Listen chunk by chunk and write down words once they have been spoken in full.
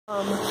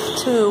Welcome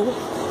to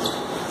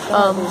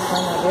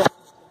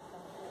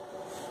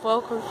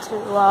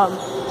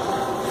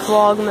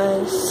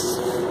vlogmas.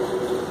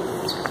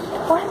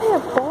 Why do they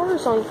have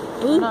bars on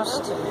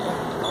Boost?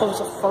 Oh, it's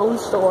a phone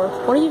store.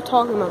 What are you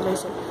talking about,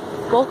 Mason?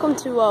 Welcome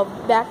to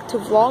back to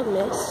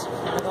vlogmas.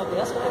 About the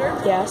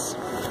escalator? Yes.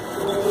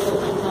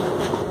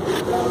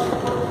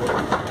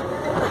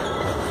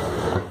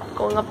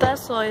 Going up the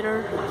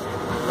escalator.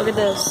 Look at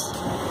this.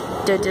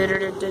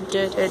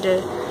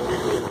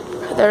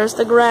 There's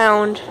the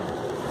ground.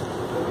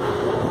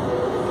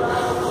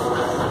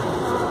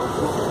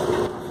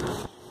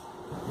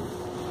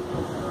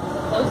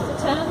 Close to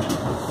 10?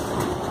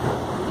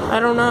 I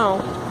don't know.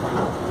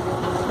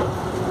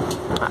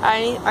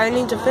 I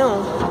need to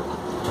film.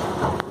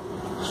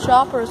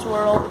 Shoppers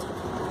World.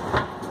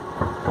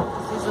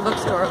 Is the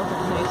bookstore open?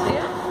 Can you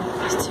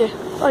see it?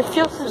 Oh, I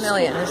feel so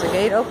Familiar. Is the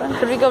gate open?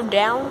 Could we go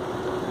down?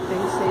 Do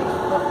you see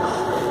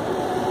books?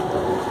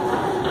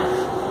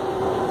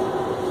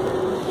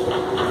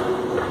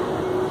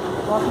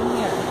 Walk in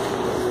here.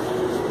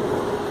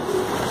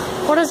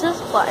 What is this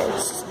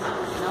place?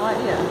 No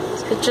idea.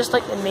 It's just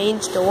like the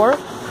main store.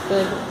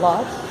 Big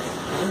lots.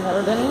 I've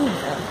never been in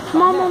here.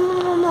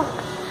 Mom.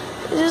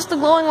 Is this the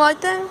glowing light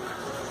thing?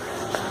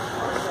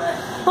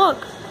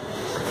 Look.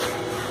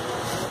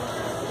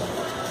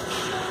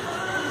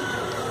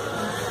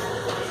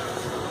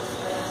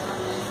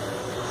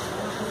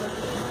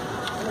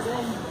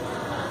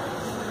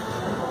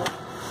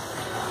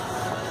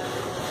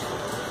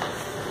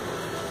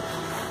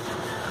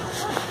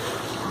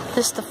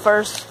 This is the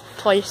first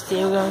place that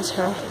you guys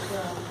are.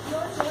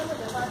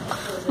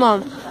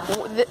 Mom,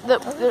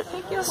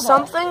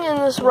 something in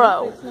this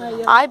row.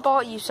 I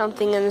bought you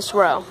something in this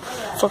row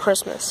for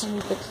Christmas.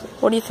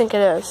 What do you think it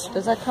is?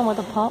 Does that come with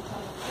a pump?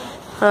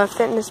 A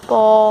fitness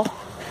ball.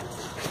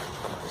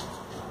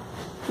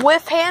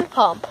 With hand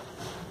pump.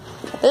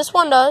 This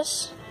one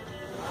does.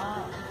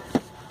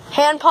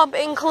 Hand pump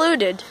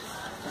included.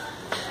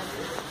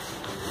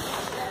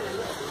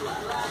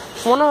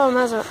 One of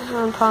them has a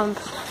hand pump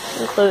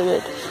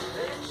included.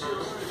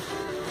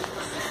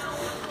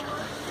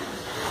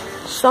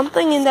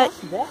 Something in that.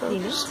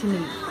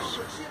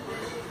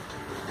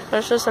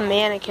 There's just a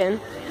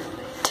mannequin.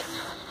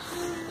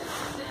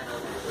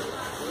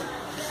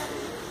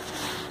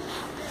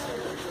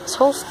 This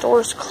whole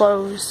store's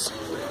closed.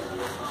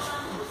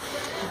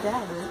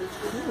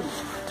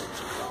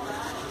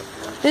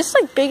 This is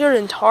like bigger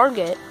than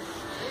Target.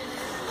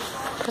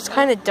 It's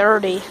kind of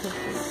dirty.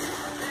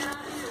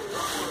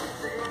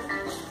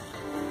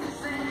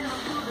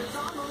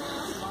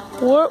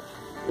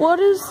 What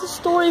is the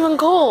store even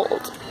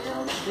called?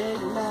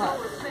 Big lot.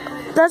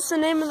 That's the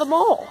name of the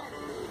mall.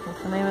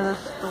 What's the name of the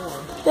store?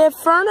 They have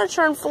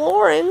furniture and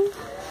flooring.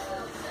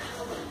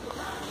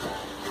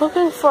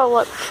 Looking for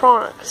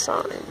electronic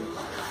sign.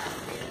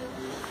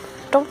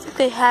 Don't think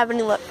they have any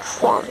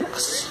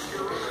electronics.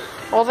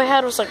 All they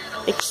had was like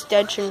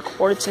extension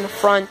cords in the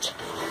front.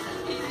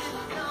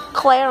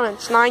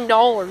 Clearance,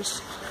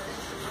 $9.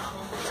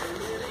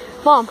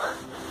 Mom,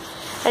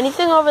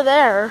 anything over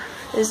there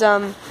is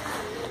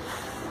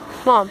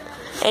Mom,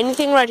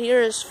 anything right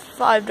here is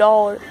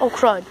 $5. Oh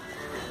crud.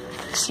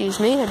 Excuse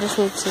me, I just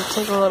need to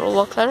take a little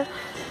look there.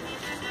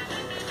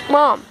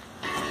 Mom,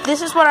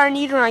 this is what I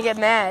need when I get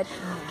mad.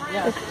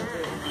 Yeah.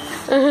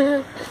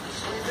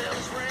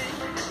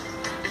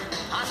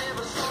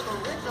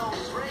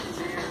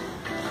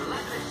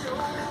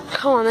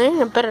 Come on, they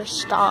need a better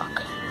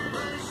stock.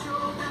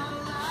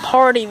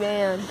 Party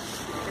van.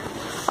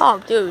 Oh,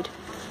 dude.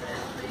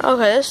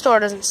 Okay, this store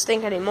doesn't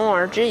stink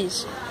anymore.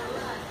 Jeez.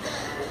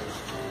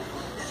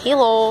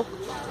 Hello.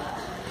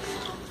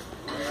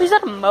 Is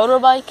that a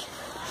motorbike?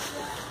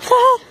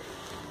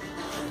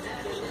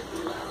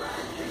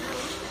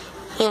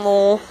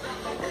 Hello.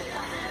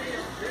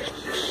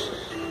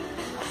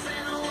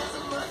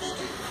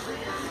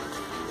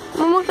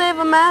 Oh, look, they have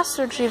a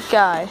Master Chief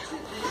guy.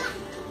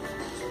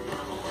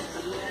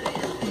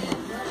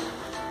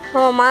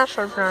 Oh,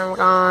 Master Chief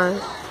guy.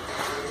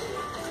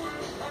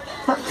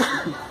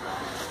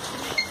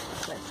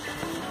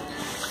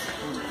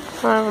 I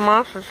have a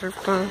Master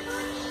Chief guy.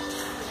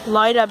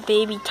 Light up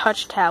baby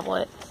touch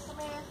tablet.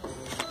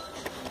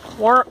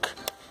 Work.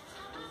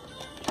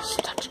 This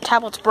touch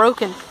tablet's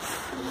broken.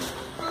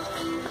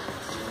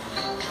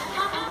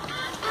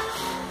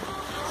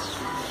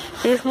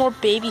 Here's more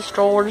baby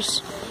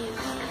strollers.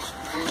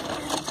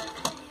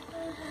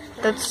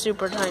 That's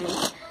super tiny.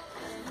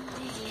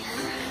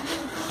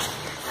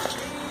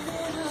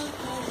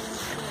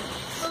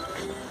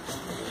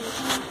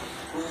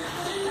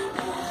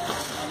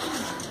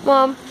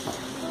 Mom,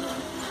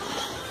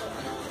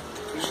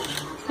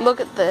 look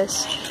at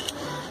this.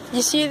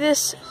 You see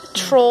this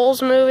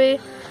Trolls movie?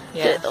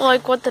 Yeah.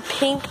 Like what the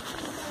pink,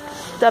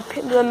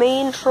 the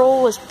main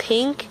troll was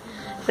pink,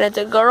 and it's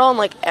a girl, and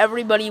like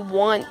everybody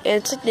won. And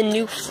it's like the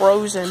new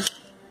Frozen.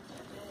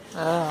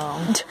 Oh.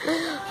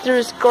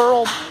 There's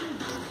girl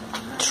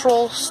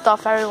troll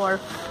stuff everywhere.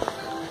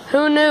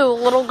 Who knew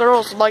little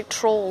girls like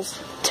trolls?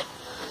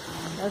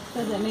 That's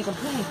because they make them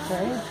pink,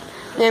 right?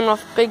 Man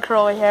with big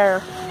curly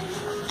hair.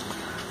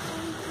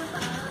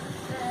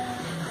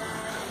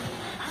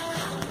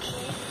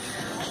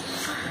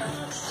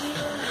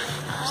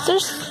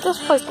 This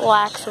place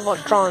lacks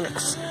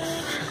electronics.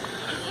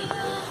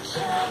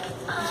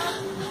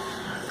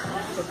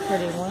 That's a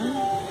pretty one.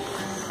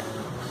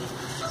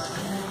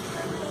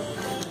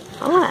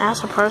 I'm gonna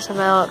ask a person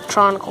about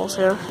electronicals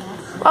here.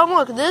 Oh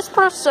look, this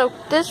person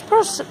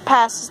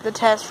passes the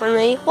test for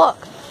me.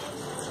 Look,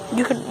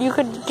 you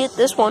could get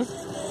this one. The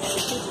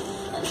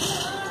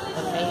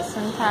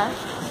Mason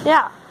test.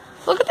 Yeah,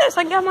 look at this.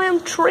 I got my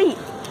own tree.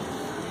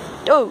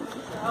 Dude.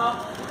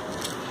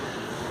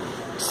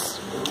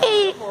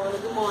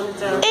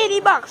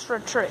 $80 for a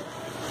tree.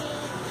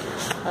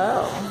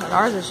 Oh, and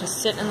ours is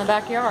just sitting in the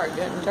backyard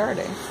getting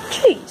dirty.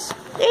 Jeez,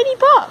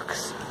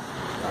 $80.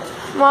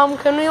 Mom,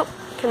 can we look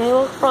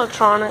for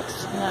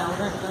electronics? No,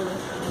 we're gonna go.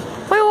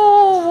 Wait,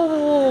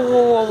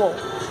 whoa.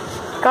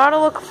 Gotta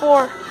look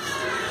for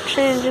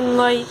changing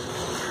light.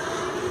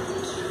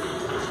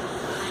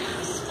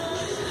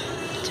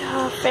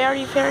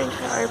 Fairy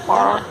They're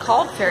bar. not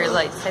called fairy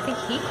lights. I think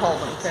he called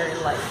them fairy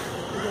lights.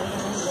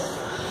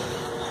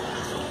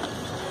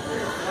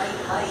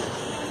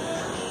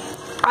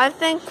 I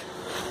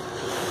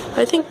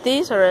think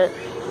these are it.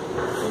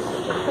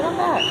 Put them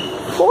back.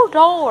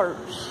 $4.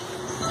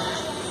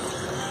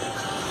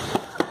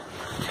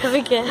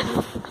 Again.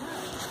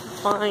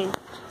 Fine.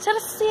 Is that a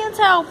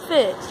Santa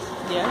outfit?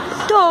 Yeah.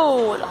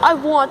 Dude, I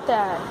want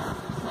that.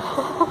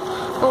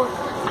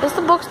 Is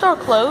the bookstore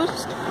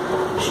closed?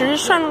 Should we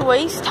just try and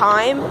waste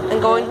time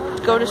and go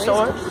to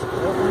stores?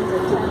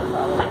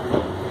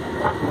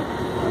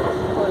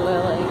 Poor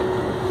Lily.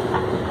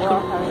 We're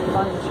all having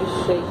fun and she's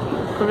shaking.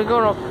 Could we go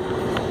to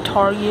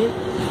Target?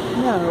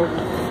 No.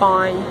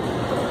 Fine.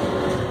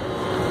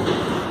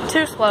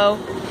 Too slow.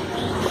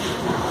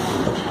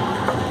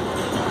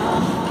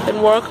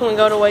 Been working, we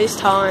go to waste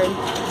time.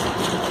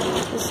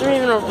 Is there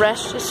even a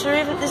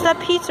restaurant? Is that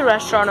pizza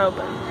restaurant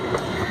open?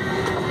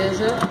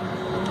 Is it?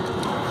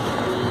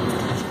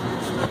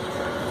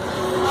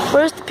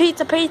 Where's the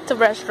pizza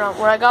restaurant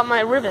where I got my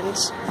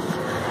ribbons?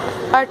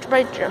 I have to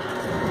break you.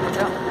 I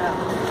don't know.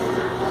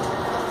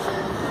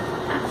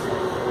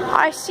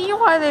 I see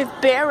why they've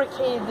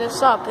barricaded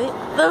this up.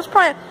 There's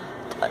probably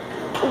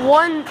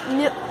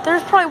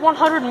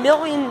 $100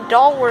 million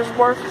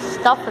worth of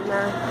stuff in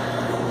there.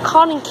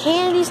 Cotton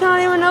candy's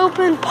not even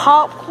open.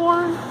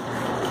 Popcorn.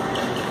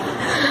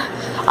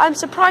 I'm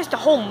surprised the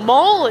whole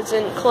mall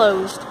isn't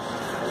closed.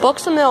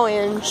 Books A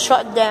Million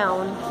shut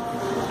down.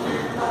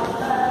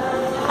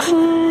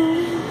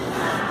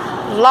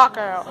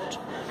 Lockout.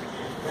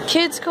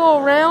 Kids go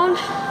around.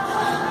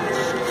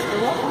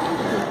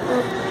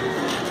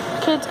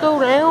 Kids go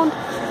round.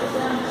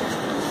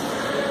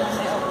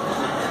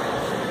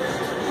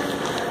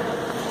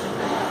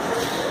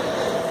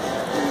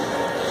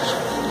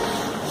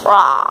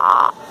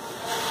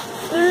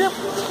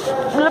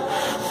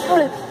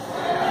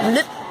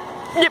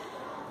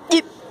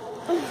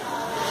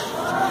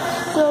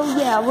 So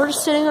yeah, we're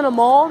just sitting in a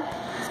mall.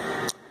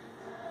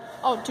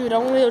 Oh dude, I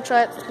want to go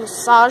try out this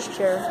massage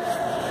chair.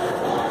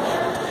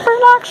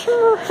 Relax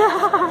you.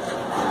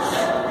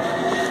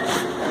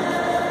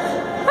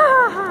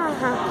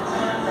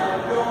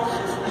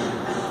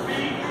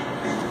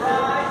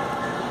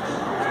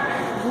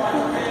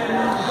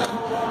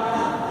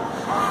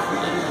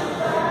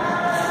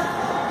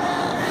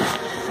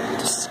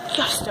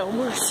 Disgusting.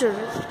 We're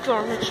serious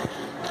garbage.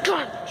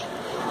 God.